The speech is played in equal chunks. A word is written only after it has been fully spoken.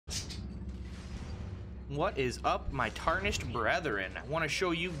What is up, my tarnished brethren? I want to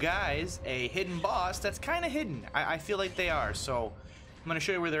show you guys a hidden boss that's kind of hidden. I feel like they are, so I'm going to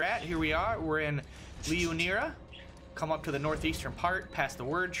show you where they're at. Here we are. We're in Leonira. Come up to the northeastern part, past the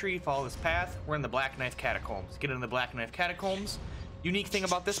word tree, follow this path. We're in the Black Knife Catacombs. Get into the Black Knife Catacombs. Unique thing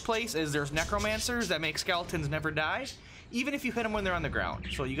about this place is there's necromancers that make skeletons never die, even if you hit them when they're on the ground.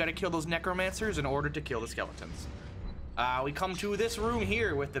 So you got to kill those necromancers in order to kill the skeletons. We come to this room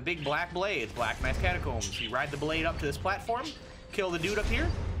here with the big black blades, Black Knife Catacombs. You ride the blade up to this platform, kill the dude up here.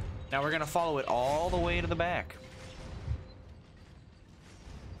 Now we're gonna follow it all the way to the back.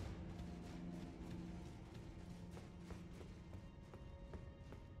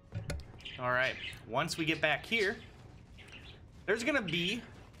 All right, once we get back here, there's gonna be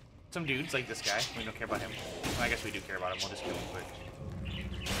some dudes like this guy. We don't care about him. Well, I guess we do care about him. We'll just kill him quick.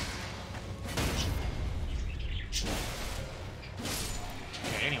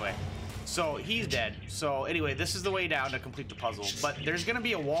 Okay, anyway, so he's dead. So anyway, this is the way down to complete the puzzle. But there's gonna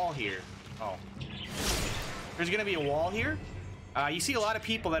be a wall here. Oh, there's gonna be a wall here. You see a lot of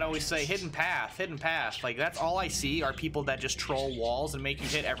people that always say hidden path, hidden path. Like, that's all I see are people that just troll walls and make you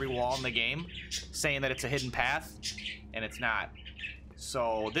hit every wall in the game, saying that it's a hidden path, and it's not.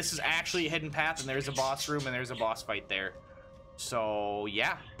 So this is actually a hidden path, and there's a boss room and there's a boss fight there. So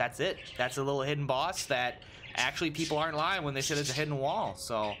yeah, that's it. That's a little hidden boss that actually people aren't lying when they say there's a hidden wall.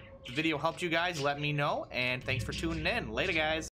 So if the video helped you guys, let me know, and thanks for tuning in. Later, guys.